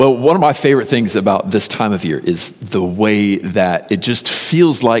Well, one of my favorite things about this time of year is the way that it just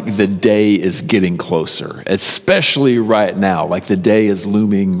feels like the day is getting closer, especially right now, like the day is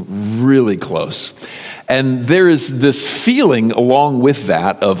looming really close. And there is this feeling along with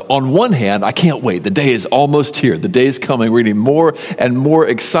that of, on one hand, I can't wait. The day is almost here. The day is coming. We're getting more and more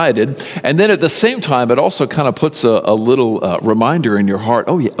excited. And then at the same time, it also kind of puts a little reminder in your heart,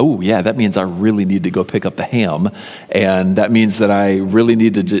 oh yeah, that means I really need to go pick up the ham. And that means that I really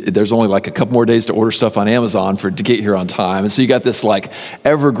need to, there's only like a couple more days to order stuff on Amazon to get here on time. And so you got this like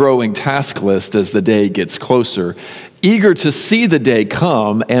ever-growing task list as the day gets closer. Eager to see the day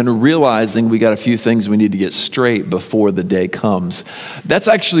come and realizing we got a few things we need to get straight before the day comes. That's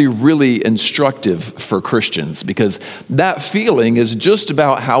actually really instructive for Christians because that feeling is just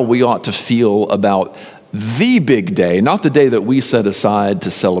about how we ought to feel about the big day, not the day that we set aside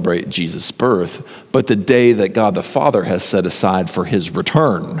to celebrate Jesus' birth, but the day that God the Father has set aside for his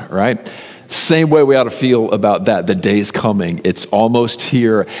return, right? Same way we ought to feel about that. The day's coming. It's almost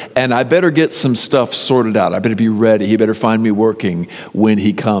here. And I better get some stuff sorted out. I better be ready. He better find me working when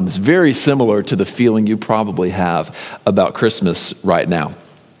he comes. Very similar to the feeling you probably have about Christmas right now.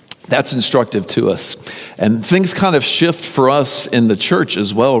 That's instructive to us. And things kind of shift for us in the church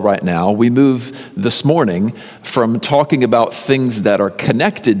as well right now. We move this morning from talking about things that are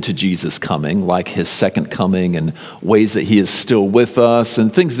connected to Jesus coming, like his second coming and ways that he is still with us,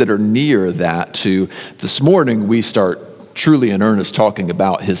 and things that are near that, to this morning we start truly in earnest talking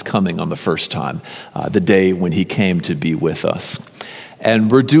about his coming on the first time, the day when he came to be with us.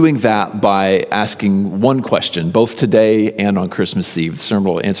 And we're doing that by asking one question, both today and on Christmas Eve. The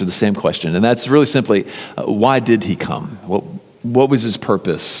sermon will answer the same question, and that's really simply, why did he come? What was his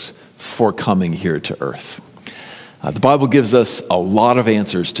purpose for coming here to earth? The Bible gives us a lot of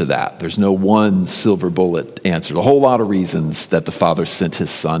answers to that. There's no one silver bullet answer. A whole lot of reasons that the Father sent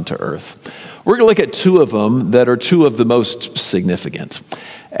his Son to earth. We're going to look at two of them that are two of the most significant.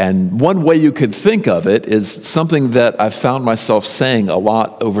 And one way you could think of it is something that I've found myself saying a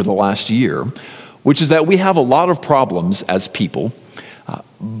lot over the last year, which is that we have a lot of problems as people,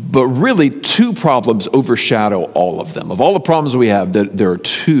 but really two problems overshadow all of them. Of all the problems we have, there are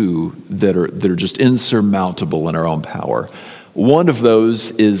two that are just insurmountable in our own power. One of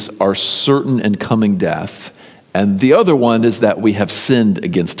those is our certain and coming death, and the other one is that we have sinned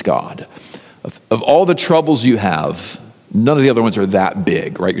against God. Of all the troubles you have, none of the other ones are that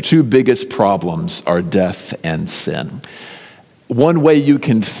big, right? Your two biggest problems are death and sin. One way you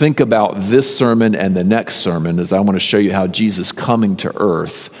can think about this sermon and the next sermon is I want to show you how Jesus coming to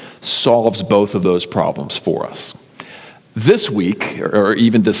earth solves both of those problems for us. This week, or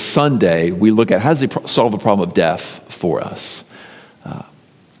even this Sunday, we look at how does he solve the problem of death for us.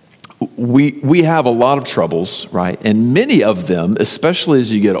 We have a lot of troubles, right? And many of them, especially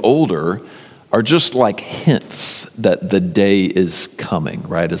as you get older, are just like hints that the day is coming,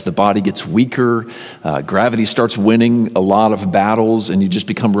 right? As the body gets weaker, gravity starts winning a lot of battles, and you just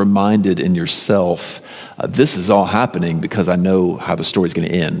become reminded in yourself, this is all happening because I know how the story's going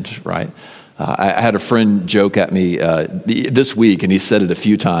to end, right? I had a friend joke at me this week, and he said it a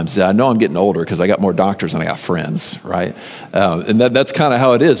few times. I know I'm getting older because I got more doctors than I got friends, right? And that's kind of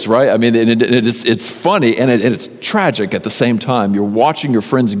how it is, right? I mean, it's funny, and it's tragic at the same time. You're watching your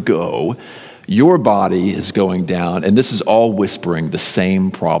friends go. Your body is going down, and this is all whispering the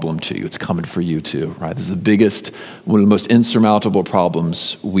same problem to you. It's coming for you too, right? This is the biggest, one of the most insurmountable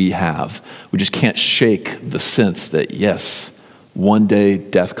problems we have. We just can't shake the sense that, yes, one day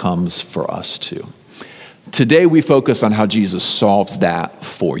death comes for us too. Today we focus on how Jesus solves that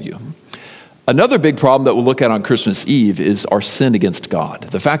for you. Another big problem that we'll look at on Christmas Eve is our sin against God.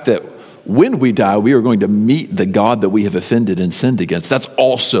 The fact that when we die, we are going to meet the God that we have offended and sinned against. That's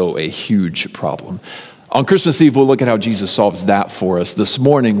also a huge problem. On Christmas Eve, we'll look at how Jesus solves that for us. This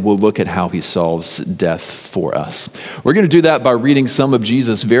morning, we'll look at how he solves death for us. We're going to do that by reading some of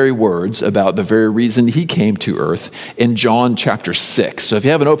Jesus' very words about the very reason he came to earth in John chapter 6. So if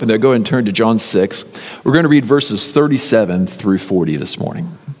you haven't opened there, go ahead and turn to John 6. We're going to read verses 37 through 40 this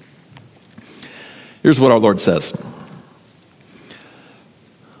morning. Here's what our Lord says.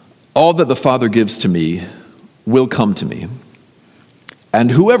 All that the Father gives to me will come to me,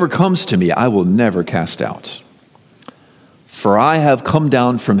 and whoever comes to me I will never cast out. For I have come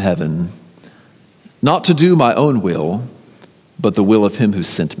down from heaven, not to do my own will, but the will of him who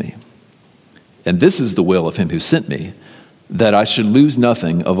sent me. And this is the will of him who sent me, that I should lose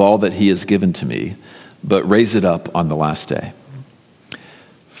nothing of all that he has given to me, but raise it up on the last day.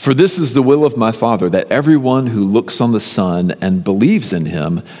 For this is the will of my Father, that everyone who looks on the Son and believes in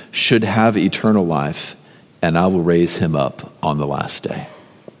him should have eternal life, and I will raise him up on the last day.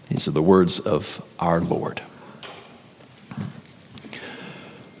 These are the words of our Lord.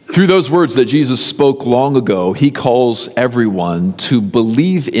 Through those words that Jesus spoke long ago, he calls everyone to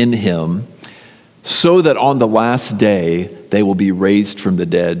believe in him so that on the last day they will be raised from the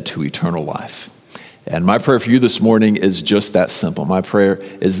dead to eternal life. And my prayer for you this morning is just that simple. My prayer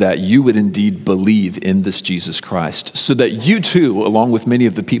is that you would indeed believe in this Jesus Christ so that you too, along with many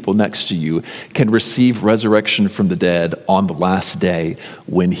of the people next to you, can receive resurrection from the dead on the last day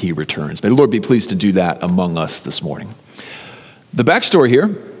when he returns. May the Lord be pleased to do that among us this morning. The backstory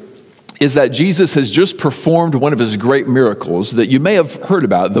here is that Jesus has just performed one of his great miracles that you may have heard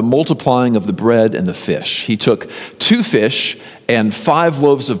about, the multiplying of the bread and the fish. He took 2 fish and 5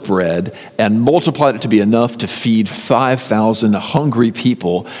 loaves of bread and multiplied it to be enough to feed 5,000 hungry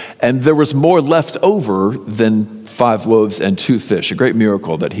people. And there was more left over than 5 loaves and 2 fish, a great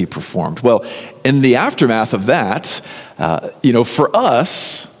miracle that he performed. Well, in the aftermath of that, for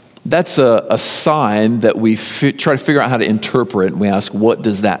us, that's a sign that we try to figure out how to interpret, and we ask, what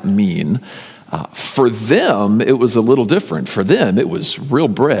does that mean? For them, it was a little different. For them, it was real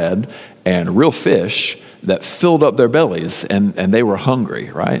bread and real fish that filled up their bellies, and they were hungry,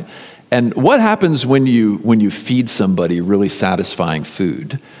 right? And what happens when you feed somebody really satisfying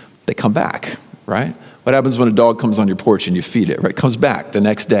food? They come back, right? What happens when a dog comes on your porch and you feed it, right? It comes back the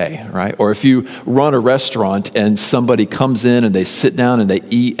next day, right? Or if you run a restaurant and somebody comes in and they sit down and they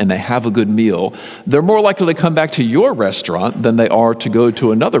eat and they have a good meal, they're more likely to come back to your restaurant than they are to go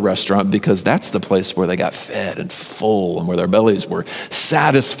to another restaurant, because that's the place where they got fed and full and where their bellies were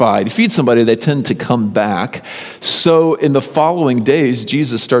satisfied. You feed somebody, they tend to come back. So in the following days,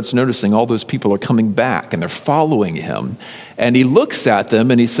 Jesus starts noticing all those people are coming back and they're following him. And he looks at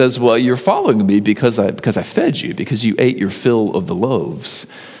them and he says, well, you're following me because I fed you, because you ate your fill of the loaves.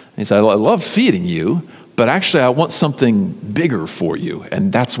 And he said, I love feeding you, but actually I want something bigger for you.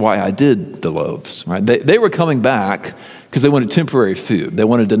 And that's why I did the loaves, right? They were coming back because they wanted temporary food. They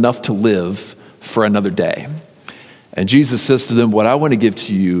wanted enough to live for another day. And Jesus says to them, what I want to give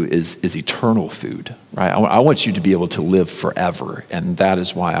to you is eternal food, right? I want you to be able to live forever. And that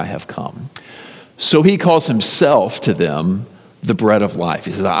is why I have come. So he calls himself to them the bread of life.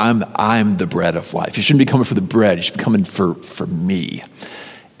 He says, I'm the bread of life. You shouldn't be coming for the bread. You should be coming for me.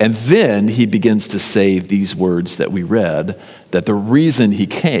 And then he begins to say these words that we read, that the reason he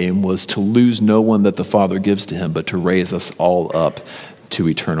came was to lose no one that the Father gives to him, but to raise us all up to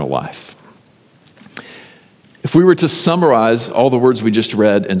eternal life. If we were to summarize all the words we just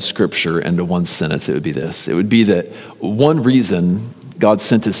read in Scripture into one sentence, it would be this. It would be that one reason God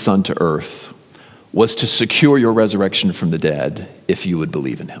sent his Son to earth was to secure your resurrection from the dead if you would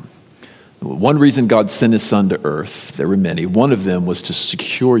believe in him. One reason God sent his Son to earth, there were many, one of them was to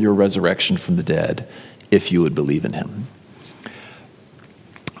secure your resurrection from the dead if you would believe in him.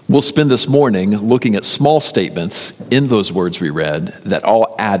 We'll spend this morning looking at small statements in those words we read that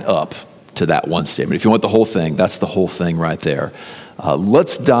all add up to that one statement. If you want the whole thing, that's the whole thing right there.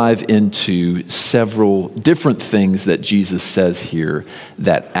 Let's dive into several different things that Jesus says here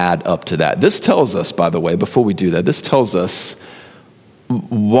that add up to that. This tells us, by the way, before we do that, this tells us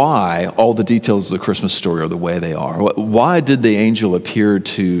why all the details of the Christmas story are the way they are. Why did the angel appear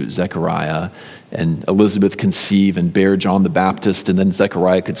to Zechariah and Elizabeth conceive and bear John the Baptist, and then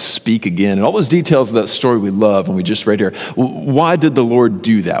Zechariah could speak again, and all those details of that story we love and we just read here. Why did the Lord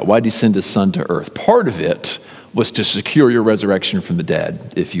do that? Why did he send his Son to earth? Part of it was to secure your resurrection from the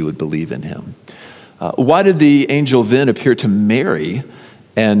dead if you would believe in him. Why did the angel then appear to Mary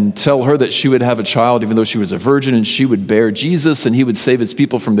and tell her that she would have a child even though she was a virgin, and she would bear Jesus and he would save his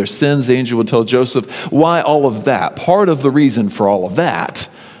people from their sins? The angel would tell Joseph. Why all of that? Part of the reason for all of that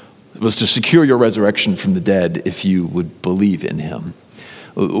was to secure your resurrection from the dead if you would believe in him.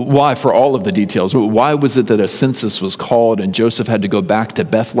 Why, for all of the details? Why was it that a census was called and Joseph had to go back to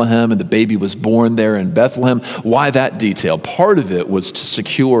Bethlehem and the baby was born there in Bethlehem? Why that detail? Part of it was to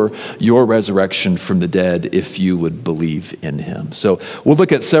secure your resurrection from the dead if you would believe in him. So we'll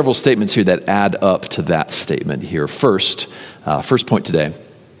look at several statements here that add up to that statement here. First point today,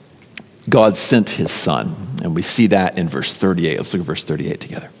 God sent his Son. And we see that in verse 38. Let's look at verse 38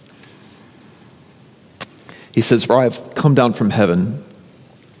 together. He says, for I have come down from heaven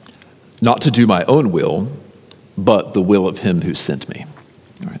not to do my own will, but the will of him who sent me.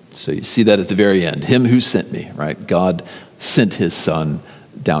 All right, so you see that at the very end. Him who sent me, right? God sent his Son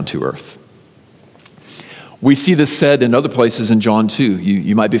down to earth. We see this said in other places in John 2.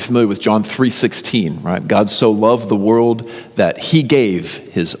 You might be familiar with John 3:16, right? God so loved the world that he gave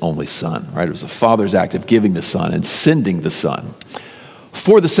his only Son, right? It was the Father's act of giving the Son and sending the Son.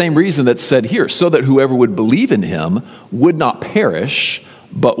 For the same reason that's said here, so that whoever would believe in him would not perish,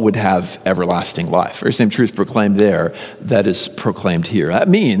 but would have everlasting life. Very same truth proclaimed there that is proclaimed here. That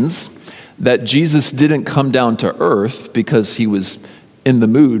means that Jesus didn't come down to earth because he was in the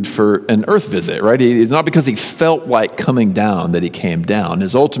mood for an earth visit, right? It's not because he felt like coming down that he came down.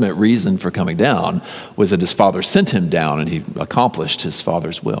 His ultimate reason for coming down was that his Father sent him down and he accomplished his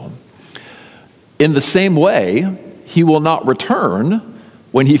Father's will. In the same way, he will not return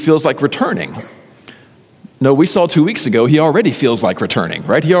when he feels like returning. No, we saw 2 weeks ago, he already feels like returning,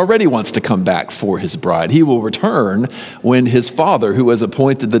 right? He already wants to come back for his bride. He will return when his Father, who has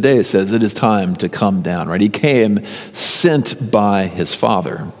appointed the day, says it is time to come down, right? He came sent by his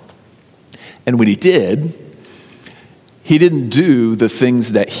Father. And when he did, he didn't do the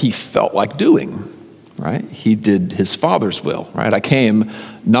things that he felt like doing, right? He did his Father's will, right? I came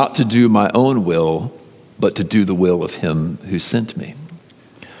not to do my own will, but to do the will of him who sent me.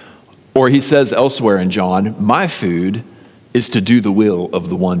 Or he says elsewhere in John, my food is to do the will of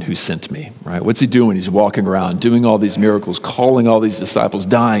the one who sent me, right? What's he doing? He's walking around, doing all these miracles, calling all these disciples,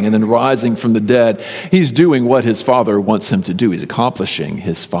 dying, and then rising from the dead. He's doing what his Father wants him to do. He's accomplishing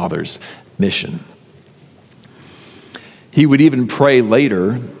his Father's mission. He would even pray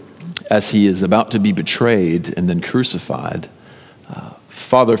later, as he is about to be betrayed and then crucified,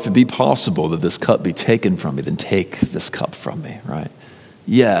 Father, if it be possible that this cup be taken from me, then take this cup from me, right?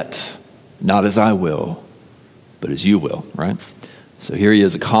 Yet, not as I will, but as you will, right? So here he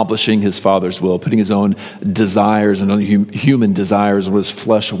is accomplishing his Father's will, putting his own desires and human desires, what his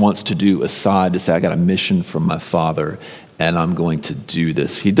flesh wants to do aside to say, I got a mission from my Father, and I'm going to do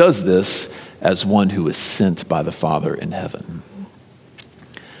this. He does this as one who is sent by the Father in heaven.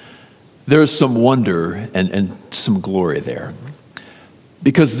 There is some wonder and some glory there,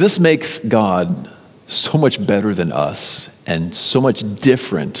 because this makes God so much better than us and so much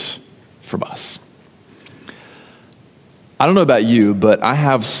different from us. I don't know about you, but I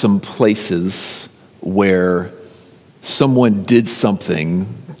have some places where someone did something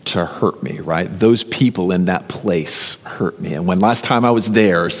to hurt me, right? Those people in that place hurt me. And when last time I was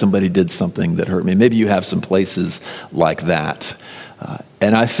there, somebody did something that hurt me. Maybe you have some places like that.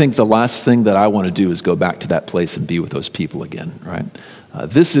 And I think the last thing that I want to do is go back to that place and be with those people again, right?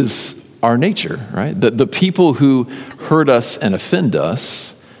 This is our nature, right? The people who hurt us and offend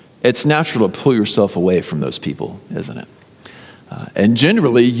us, it's natural to pull yourself away from those people, isn't it? And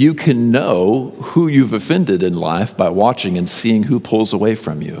generally, you can know who you've offended in life by watching and seeing who pulls away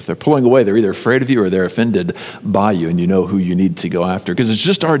from you. If they're pulling away, they're either afraid of you or they're offended by you, and you know who you need to go after. Because it's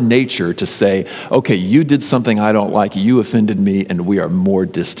just our nature to say, okay, you did something I don't like, you offended me, and we are more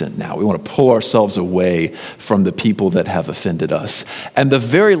distant now. We want to pull ourselves away from the people that have offended us. And the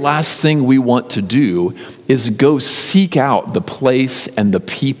very last thing we want to do is go seek out the place and the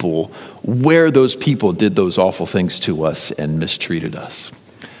people where those people did those awful things to us and mistreated us.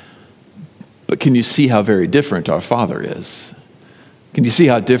 But can you see how very different our Father is? Can you see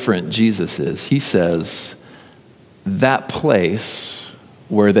how different Jesus is? He says, that place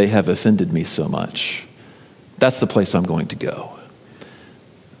where they have offended me so much, that's the place I'm going to go.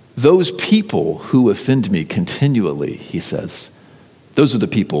 Those people who offend me continually, he says, those are the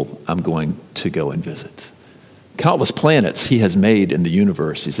people I'm going to go and visit. Countless planets he has made in the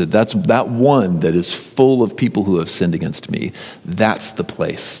universe. He said, that's that one that is full of people who have sinned against me. That's the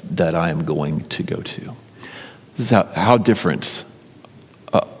place that I am going to go to. This is how different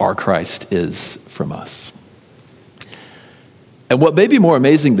our Christ is from us. And what may be more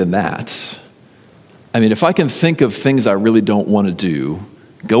amazing than that, I mean, if I can think of things I really don't want to do,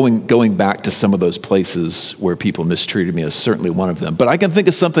 going back to some of those places where people mistreated me is certainly one of them. But I can think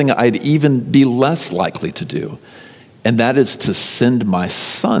of something I'd even be less likely to do, and that is to send my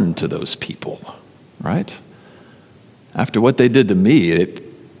son to those people, right? After what they did to me,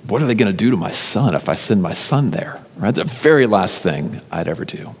 what are they going to do to my son if I send my son there, right? That's the very last thing I'd ever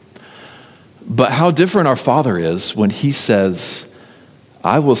do. But how different our Father is when he says,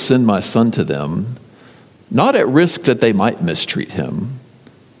 I will send my son to them, not at risk that they might mistreat him,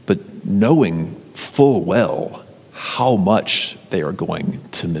 but knowing full well how much they are going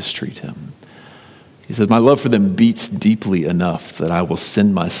to mistreat him. He says, my love for them beats deeply enough that I will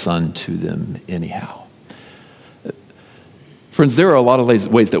send my son to them anyhow. Friends, there are a lot of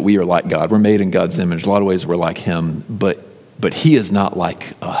ways that we are like God. We're made in God's image. A lot of ways we're like him, but he is not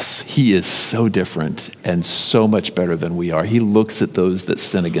like us. He is so different and so much better than we are. He looks at those that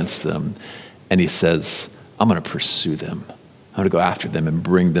sin against them and he says, I'm going to pursue them. I'm going to go after them and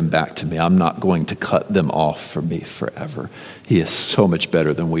bring them back to me. I'm not going to cut them off from me forever. He is so much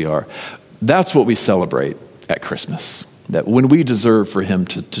better than we are. That's what we celebrate at Christmas. That when we deserve for him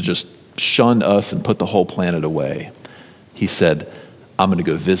to just shun us and put the whole planet away, he said, I'm going to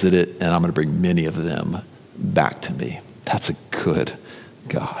go visit it, and I'm going to bring many of them back to me. That's a good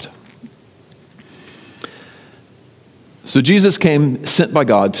God. So Jesus came sent by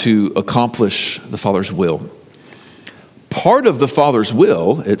God to accomplish the Father's will. Part of the Father's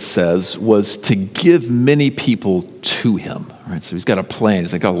will, it says, was to give many people to him. Right? So he's got a plan.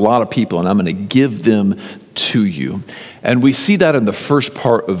 He's like, got a lot of people, and I'm going to give them to you. And we see that in the first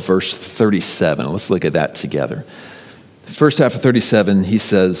part of verse 37. Let's look at that together. The first half of 37, he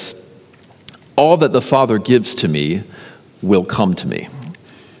says, all that the Father gives to me will come to me.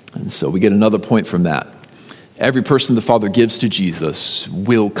 And so we get another point from that. Every person the Father gives to Jesus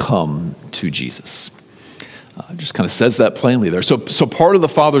will come to Jesus. Just kind of says that plainly there. So part of the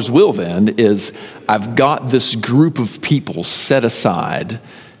Father's will then is I've got this group of people set aside,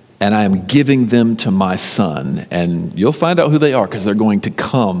 and I am giving them to my Son. And you'll find out who they are because they're going to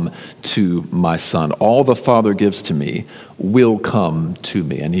come to my Son. All the Father gives to me will come to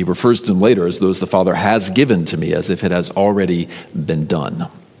me. And he refers to them later as those the Father has given to me, as if it has already been done.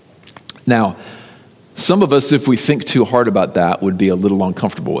 Now, some of us, if we think too hard about that, would be a little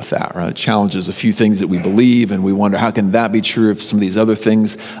uncomfortable with that, right? It challenges a few things that we believe, and we wonder, how can that be true if some of these other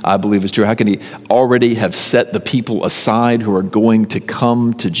things I believe is true? How can he already have set the people aside who are going to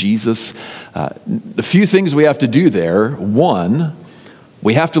come to Jesus? A few things we have to do there. One,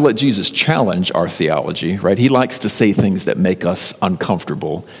 we have to let Jesus challenge our theology, right? He likes to say things that make us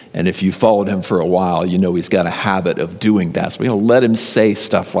uncomfortable. And if you followed him for a while, you know he's got a habit of doing that. So we'll let him say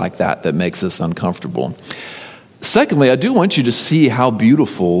stuff like that makes us uncomfortable. Secondly, I do want you to see how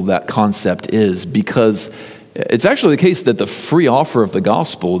beautiful that concept is, because it's actually the case that the free offer of the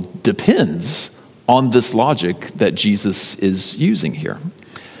gospel depends on this logic that Jesus is using here.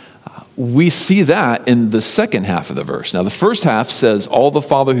 We see that in the second half of the verse. Now, the first half says, all the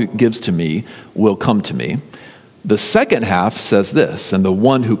Father who gives to me will come to me. The second half says this, and the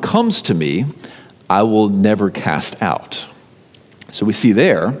one who comes to me, I will never cast out. So we see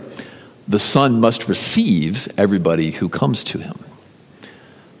there, the Son must receive everybody who comes to him.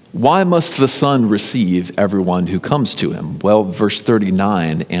 Why must the Son receive everyone who comes to him? Well, verse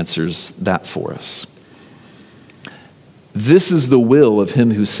 39 answers that for us. This is the will of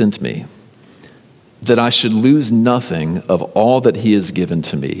him who sent me, that I should lose nothing of all that he has given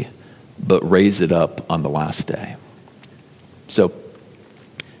to me, but raise it up on the last day. So,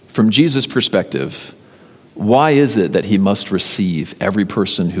 from Jesus' perspective, why is it that he must receive every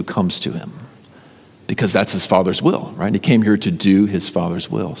person who comes to him? Because that's his Father's will, right? He came here to do his Father's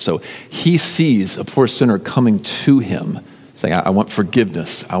will. So he sees a poor sinner coming to him, saying, I want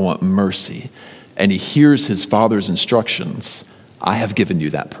forgiveness, I want mercy. And he hears his Father's instructions. I have given you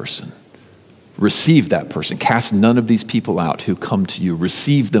that person. Receive that person. Cast none of these people out who come to you.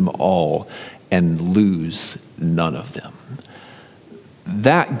 Receive them all and lose none of them.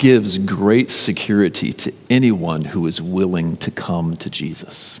 That gives great security to anyone who is willing to come to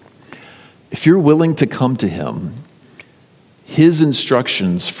Jesus. If you're willing to come to him, his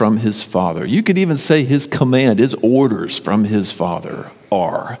instructions from his Father, you could even say his command, his orders from his Father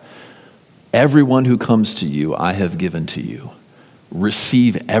are, everyone who comes to you, I have given to you.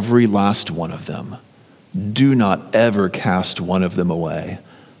 Receive every last one of them. Do not ever cast one of them away.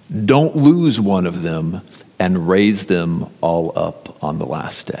 Don't lose one of them, and raise them all up on the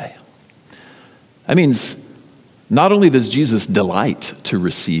last day. That means not only does Jesus delight to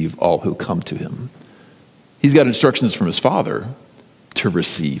receive all who come to him, he's got instructions from his Father to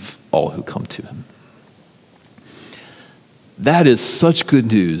receive all who come to him. That is such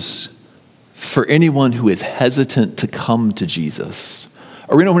good news for anyone who is hesitant to come to Jesus,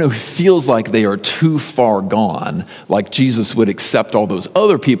 or anyone who feels like they are too far gone, like Jesus would accept all those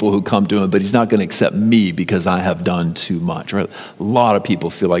other people who come to him, but he's not going to accept me because I have done too much. Right? A lot of people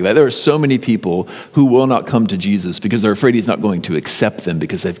feel like that. There are so many people who will not come to Jesus because they're afraid he's not going to accept them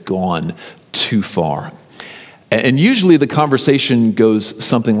because they've gone too far. And usually the conversation goes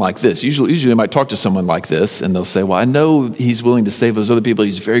something like this. Usually I might talk to someone like this, and they'll say, well, I know he's willing to save those other people.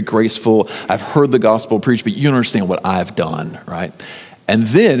 He's very graceful. I've heard the gospel preached, but you don't understand what I've done, right? And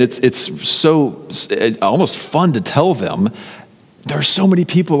then it's so almost fun to tell them, there are so many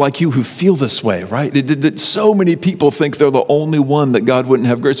people like you who feel this way, right? So many people think they're the only one that God wouldn't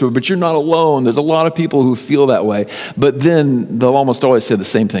have grace for, but you're not alone. There's a lot of people who feel that way. But then they'll almost always say the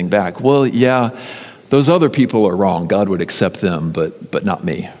same thing back. Well, yeah, those other people are wrong. God would accept them, but not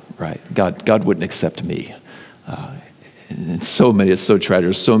me, right? God wouldn't accept me. And so many, it's so tragic.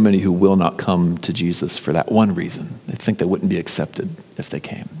 There's so many who will not come to Jesus for that one reason. They think they wouldn't be accepted if they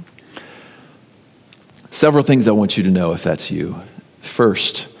came. Several things I want you to know if that's you.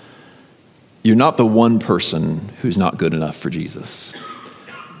 First, you're not the one person who's not good enough for Jesus.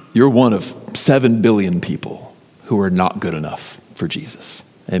 You're one of 7 billion people who are not good enough for Jesus.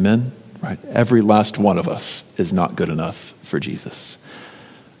 Amen? Right? Every last one of us is not good enough for Jesus.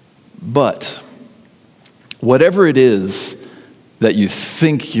 But whatever it is that you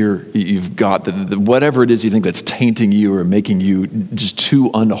think you've got, whatever it is you think that's tainting you or making you just too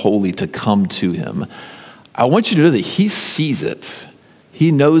unholy to come to him, I want you to know that he sees it.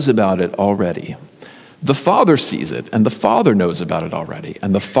 He knows about it already. The Father sees it, and the Father knows about it already.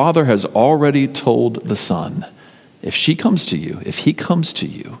 And the Father has already told the Son, if she comes to you, if he comes to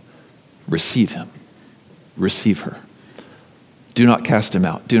you, receive him, receive her. Do not cast him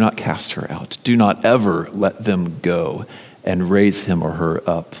out. Do not cast her out. Do not ever let them go and raise him or her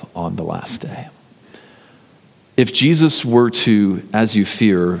up on the last day. If Jesus were to, as you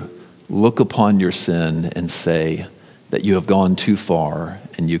fear, look upon your sin and say that you have gone too far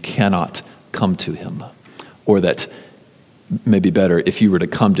and you cannot come to him, or that, maybe better, if you were to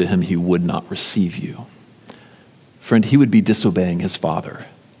come to him, he would not receive you. Friend, he would be disobeying his Father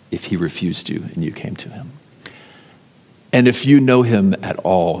if he refused you and you came to him. And if you know him at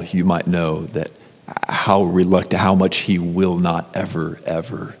all, you might know that how reluctant, how much he will not ever,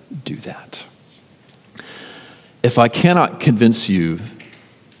 ever do that. If I cannot convince you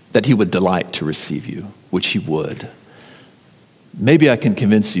that he would delight to receive you, which he would, maybe I can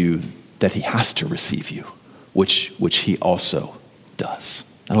convince you that he has to receive you, which he also does.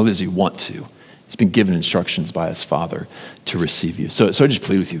 Not only does he want to, he's been given instructions by his Father to receive you. So I just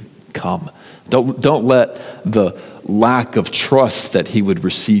plead with you, come. Don't let the lack of trust that he would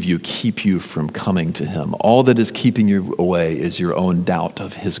receive you keep you from coming to him. All that is keeping you away is your own doubt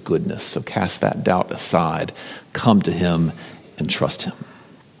of his goodness. So cast that doubt aside, come to him, and trust him.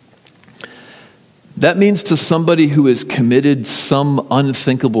 That means to somebody who has committed some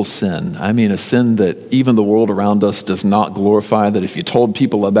unthinkable sin, I mean a sin that even the world around us does not glorify, that if you told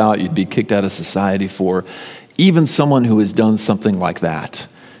people about, you'd be kicked out of society for, even someone who has done something like that,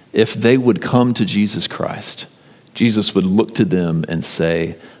 if they would come to Jesus Christ, Jesus would look to them and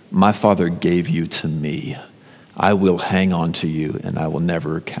say, my Father gave you to me. I will hang on to you and I will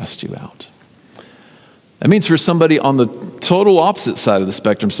never cast you out. That means for somebody on the total opposite side of the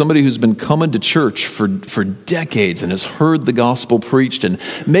spectrum, somebody who's been coming to church for decades and has heard the gospel preached and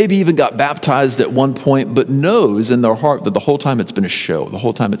maybe even got baptized at one point, but knows in their heart that the whole time it's been a show, the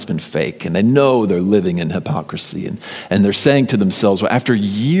whole time it's been fake, and they know they're living in hypocrisy. And they're saying to themselves, well, after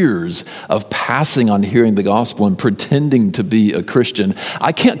years of passing on hearing the gospel and pretending to be a Christian,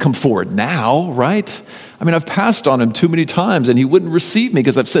 I can't come forward now, right? I mean, I've passed on him too many times and he wouldn't receive me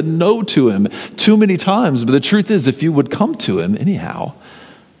because I've said no to him too many times. But the truth is, if you would come to him anyhow,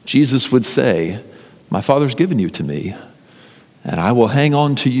 Jesus would say, my Father's given you to me and I will hang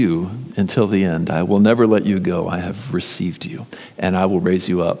on to you until the end. I will never let you go. I have received you and I will raise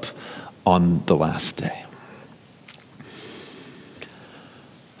you up on the last day.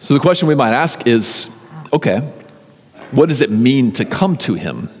 So the question we might ask is, okay, what does it mean to come to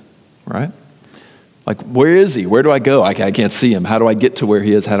him, right? Like, where is he? Where do I go? I can't see him. How do I get to where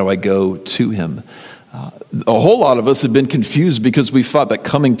he is? How do I go to him? A whole lot of us have been confused because we thought that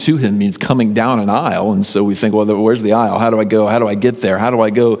coming to him means coming down an aisle. And so we think, well, where's the aisle? How do I go? How do I get there? How do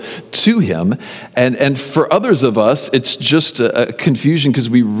I go to him? And for others of us, it's just a confusion because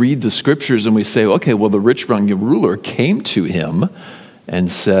we read the scriptures and we say, okay, well, the rich young ruler came to him and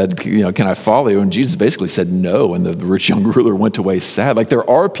said, can I follow you? And Jesus basically said no, and the rich young ruler went away sad. Like, there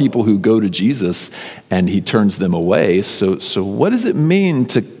are people who go to Jesus and he turns them away. So what does it mean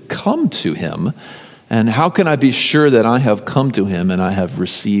to come to him? And how can I be sure that I have come to him and I have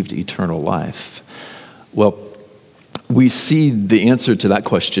received eternal life? Well, we see the answer to that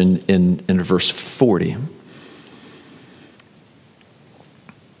question in verse 40.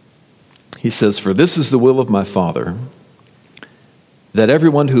 He says, for this is the will of my Father, that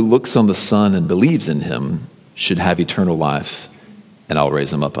everyone who looks on the Son and believes in him should have eternal life, and I'll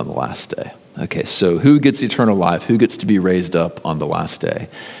raise him up on the last day. Okay, so who gets eternal life? Who gets to be raised up on the last day?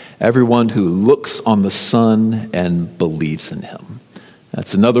 Everyone who looks on the Son and believes in him.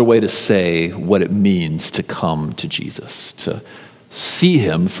 That's another way to say what it means to come to Jesus, to see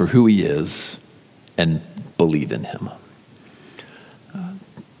him for who he is and believe in him.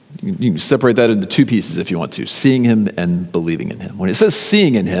 You can separate that into two pieces if you want to, seeing him and believing in him. When it says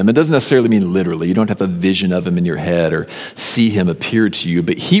seeing in him, it doesn't necessarily mean literally. You don't have a vision of him in your head or see him appear to you,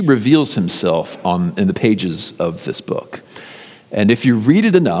 but he reveals himself in the pages of this book. And if you read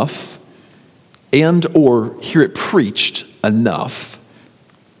it enough and or hear it preached enough,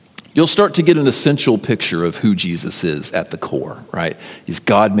 you'll start to get an essential picture of who Jesus is at the core, right? He's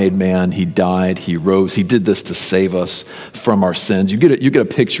God made man. He died. He rose. He did this to save us from our sins. You get a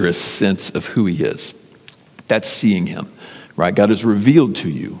picture, a sense of who he is. That's seeing him, right? God has revealed to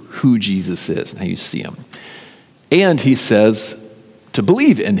you who Jesus is and how you see him. And he says to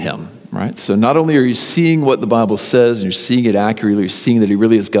believe in him, right? So not only are you seeing what the Bible says, and you're seeing it accurately, you're seeing that he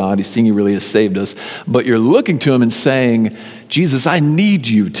really is God, you're seeing he really has saved us, but you're looking to him and saying, Jesus, I need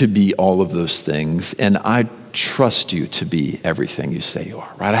you to be all of those things, and I trust you to be everything you say you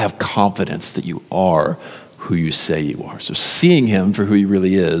are, right? I have confidence that you are who you say you are. So seeing him for who he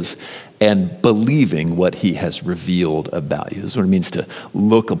really is and believing what he has revealed about you. This is what it means to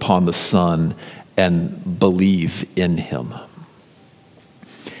look upon the Son and believe in him.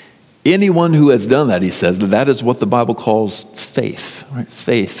 Anyone who has done that, he says, that is what the Bible calls faith, right?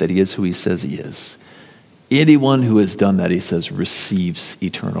 Faith that he is who he says he is. Anyone who has done that, he says, receives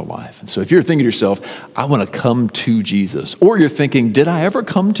eternal life. And so if you're thinking to yourself, I want to come to Jesus, or you're thinking, did I ever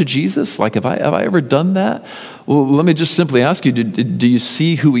come to Jesus? Like, have I ever done that? Well, let me just simply ask you, do you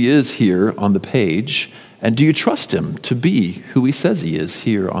see who he is here on the page? And do you trust him to be who he says he is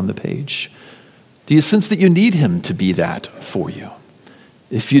here on the page? Do you sense that you need him to be that for you?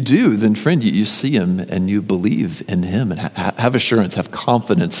 If you do, then friend, you see him and you believe in him and have assurance, have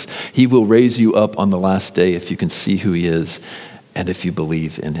confidence. He will raise you up on the last day if you can see who he is and if you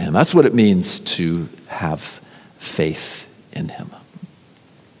believe in him. That's what it means to have faith in him.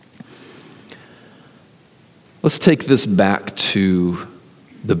 Let's take this back to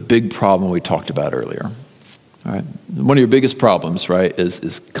the big problem we talked about earlier. All right. One of your biggest problems, right,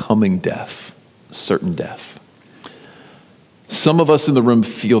 is coming death, certain death. Some of us in the room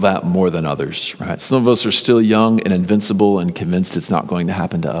feel that more than others, right? Some of us are still young and invincible and convinced it's not going to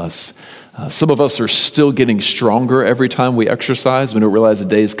happen to us. Some of us are still getting stronger every time we exercise. We don't realize the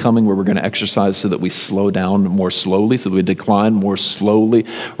day is coming where we're going to exercise so that we slow down more slowly, so that we decline more slowly,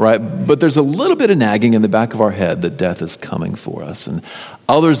 right? But there's a little bit of nagging in the back of our head that death is coming for us. And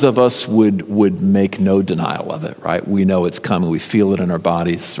others of us would make no denial of it, right? We know it's coming. We feel it in our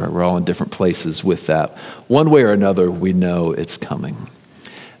bodies, right? We're all in different places with that. One way or another, we know it's coming.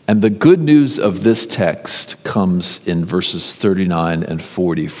 And the good news of this text comes in verses 39 and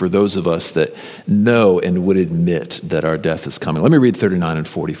 40 for those of us that know and would admit that our death is coming. Let me read 39 and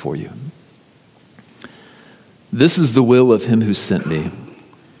 40 for you. This is the will of him who sent me,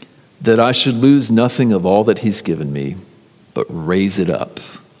 that I should lose nothing of all that he's given me, but raise it up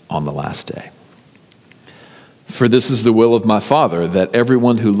on the last day. For this is the will of my Father, that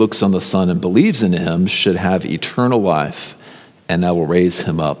everyone who looks on the Son and believes in him should have eternal life, and I will raise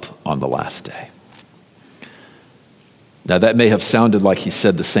him up on the last day. Now that may have sounded like he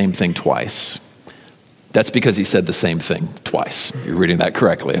said the same thing twice. That's because he said the same thing twice. You're reading that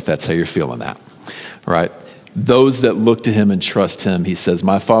correctly if that's how you're feeling that, right? Those that look to him and trust him, he says,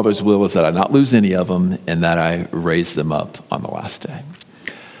 my Father's will is that I not lose any of them and that I raise them up on the last day.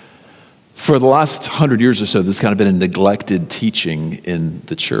 For the last 100 years or so, this has kind of been a neglected teaching in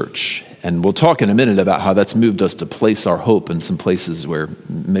the church. And we'll talk in a minute about how that's moved us to place our hope in some places where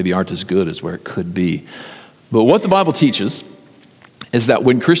maybe aren't as good as where it could be. But what the Bible teaches is that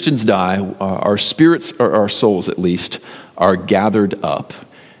when Christians die, our spirits, or our souls at least, are gathered up.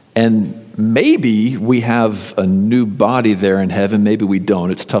 And maybe we have a new body there in heaven, maybe we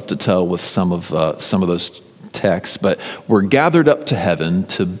don't. It's tough to tell with some of those texts, but we're gathered up to heaven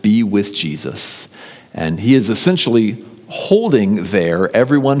to be with Jesus. And he is essentially holding there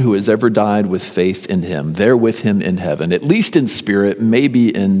everyone who has ever died with faith in him. They're with him in heaven, at least in spirit,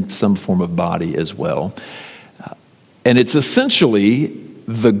 maybe in some form of body as well. And it's essentially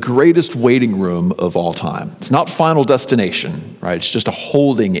the greatest waiting room of all time. It's not final destination, right? It's just a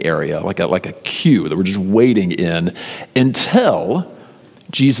holding area, like a queue that we're just waiting in until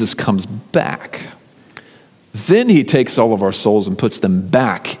Jesus comes back. Then he takes all of our souls and puts them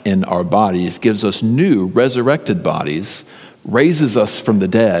back in our bodies, gives us new resurrected bodies, raises us from the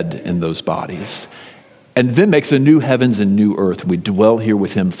dead in those bodies, and then makes a new heavens and new earth. We dwell here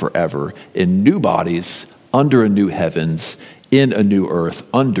with him forever in new bodies, under a new heavens, in a new earth,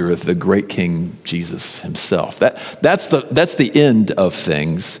 under the great King Jesus himself. That's the end of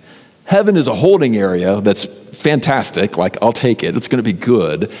things. Heaven is a holding area that's fantastic, like I'll take it, it's going to be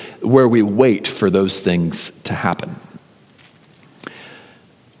good, where we wait for those things to happen.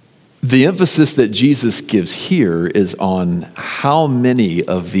 The emphasis that Jesus gives here is on how many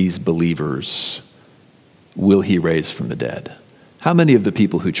of these believers will he raise from the dead? How many of the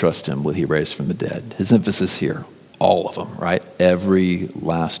people who trust him will he raise from the dead? His emphasis here, all of them, right? Every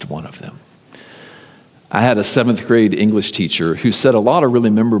last one of them. I had a 7th grade English teacher who said a lot of really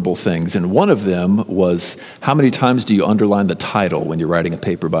memorable things, and one of them was, how many times do you underline the title when you're writing a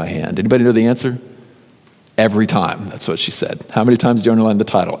paper by hand? Anybody know the answer? Every time. That's what she said. How many times do you underline the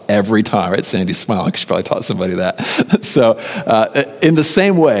title? Every time. Right? Sandy's smiling. She probably taught somebody that. So in the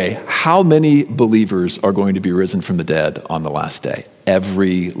same way, how many believers are going to be risen from the dead on the last day?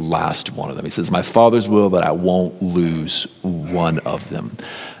 Every last one of them. He says, my Father's will, but I won't lose one of them.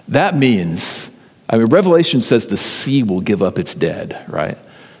 That means, Revelation says the sea will give up its dead, right?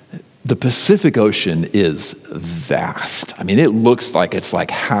 The Pacific Ocean is vast. It looks like it's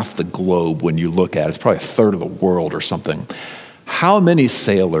like half the globe when you look at it. It's probably a third of the world or something. How many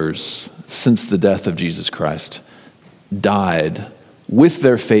sailors since the death of Jesus Christ died with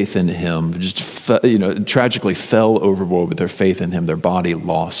their faith in him, tragically fell overboard with their faith in him, their body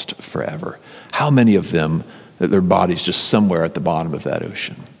lost forever? How many of them, their bodies just somewhere at the bottom of that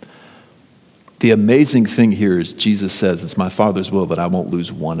ocean? The amazing thing here is Jesus says, it's my Father's will that I won't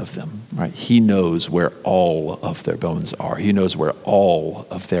lose one of them, right? He knows where all of their bones are. He knows where all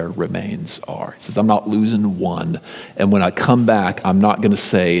of their remains are. He says, I'm not losing one. And when I come back, I'm not going to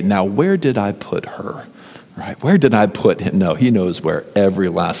say, now where did I put her, right? Where did I put him? No, he knows where every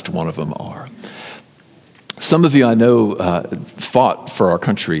last one of them are. Some of you I know fought for our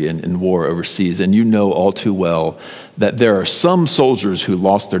country in war overseas, and you know all too well that there are some soldiers who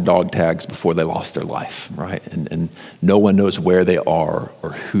lost their dog tags before they lost their life, right? And no one knows where they are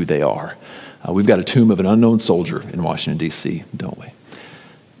or who they are. We've got a tomb of an unknown soldier in Washington, D.C., don't we?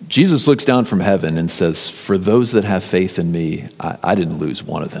 Jesus looks down from heaven and says, for those that have faith in me, I didn't lose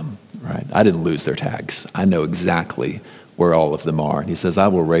one of them, right? I didn't lose their tags. I know exactly where all of them are. And he says, I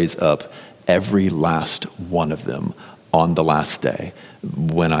will raise up every last one of them on the last day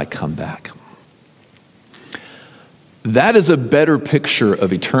when I come back. That is a better picture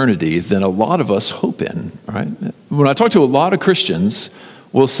of eternity than a lot of us hope in, right? When I talk to a lot of Christians,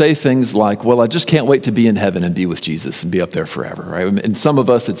 we'll say things like, well, I just can't wait to be in heaven and be with Jesus and be up there forever, right? And some of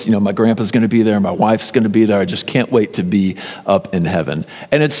us, it's, my grandpa's going to be there, my wife's going to be there. I just can't wait to be up in heaven.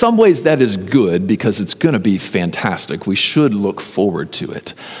 And in some ways that is good because it's going to be fantastic. We should look forward to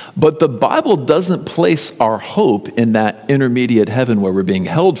it. But the Bible doesn't place our hope in that intermediate heaven where we're being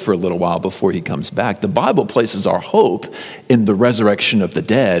held for a little while before he comes back. The Bible places our hope in the resurrection of the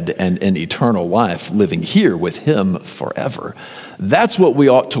dead and in eternal life, living here with him forever. That's what we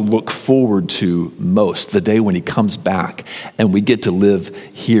ought to look forward to most, the day when he comes back and we get to live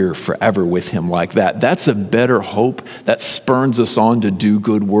here forever with him like that. That's a better hope. That spurns us on to do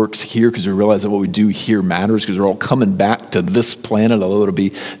good works here because we realize that what we do here matters because we're all coming back to this planet, although it'll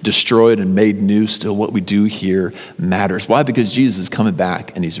be destroyed and made new, still what we do here matters. Why? Because Jesus is coming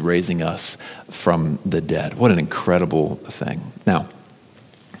back and he's raising us from the dead. What an incredible thing. Now,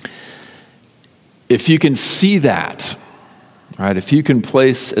 if you can see that, right, if you can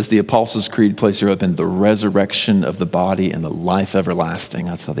place, as the Apostles' Creed places your hope in the resurrection of the body and the life everlasting,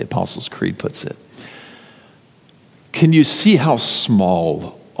 that's how the Apostles' Creed puts it. Can you see how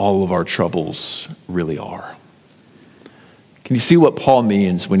small all of our troubles really are? Can you see what Paul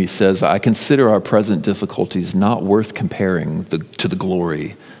means when he says, I consider our present difficulties not worth comparing to the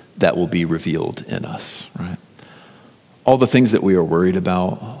glory that will be revealed in us, right? All the things that we are worried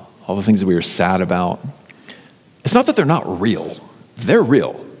about, all the things that we are sad about, it's not that they're not real. They're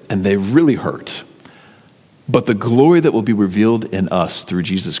real, and they really hurt. But the glory that will be revealed in us through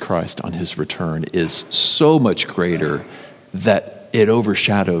Jesus Christ on his return is so much greater that it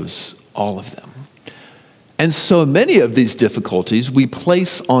overshadows all of them. And so many of these difficulties we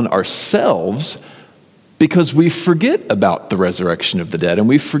place on ourselves because we forget about the resurrection of the dead, and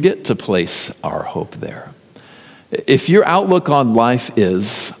we forget to place our hope there. If your outlook on life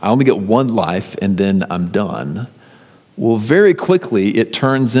is, I only get one life and then I'm done, well, very quickly it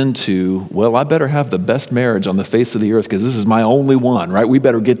turns into, well, I better have the best marriage on the face of the earth because this is my only one, right? We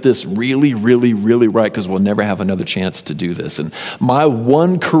better get this really, really, really right because we'll never have another chance to do this. And my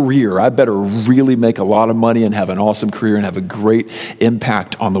one career, I better really make a lot of money and have an awesome career and have a great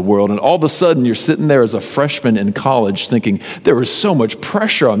impact on the world. And all of a sudden you're sitting there as a freshman in college thinking, there is so much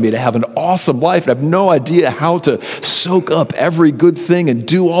pressure on me to have an awesome life. And I have no idea how to soak up every good thing and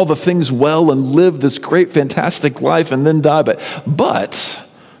do all the things well and live this great, fantastic life and then die. But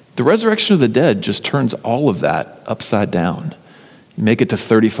the resurrection of the dead just turns all of that upside down. You make it to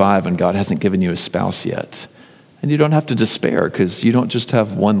 35 and God hasn't given you a spouse yet. And you don't have to despair because you don't just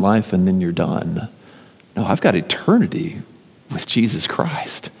have one life and then you're done. No, I've got eternity with Jesus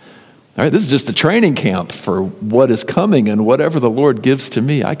Christ. All right, this is just the training camp for what is coming, and whatever the Lord gives to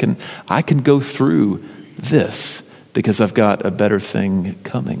me, I can go through this because I've got a better thing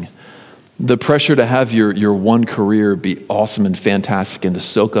coming. The pressure to have your one career be awesome and fantastic and to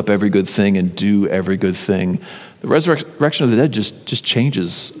soak up every good thing and do every good thing. The resurrection of the dead just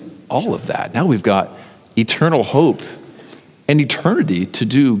changes all of that. Now we've got eternal hope and eternity to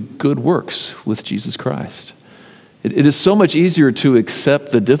do good works with Jesus Christ. It is so much easier to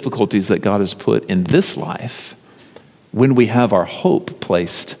accept the difficulties that God has put in this life when we have our hope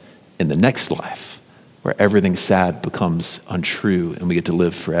placed in the next life, where everything sad becomes untrue and we get to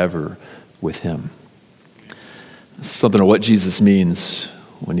live forever with him. Something of what Jesus means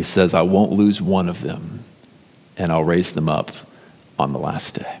when he says, I won't lose one of them and I'll raise them up on the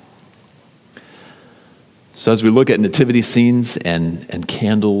last day. So as we look at nativity scenes and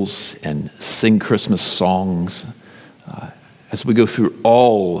candles and sing Christmas songs, as we go through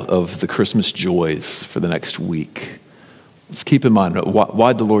all of the Christmas joys for the next week, let's keep in mind,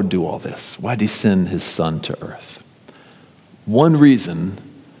 why did the Lord do all this? Why did he send his son to earth? One reason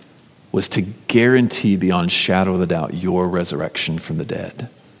was to guarantee beyond shadow of a doubt your resurrection from the dead,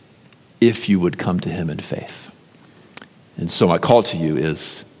 if you would come to him in faith. And so my call to you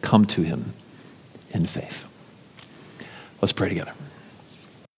is, come to him in faith. Let's pray together.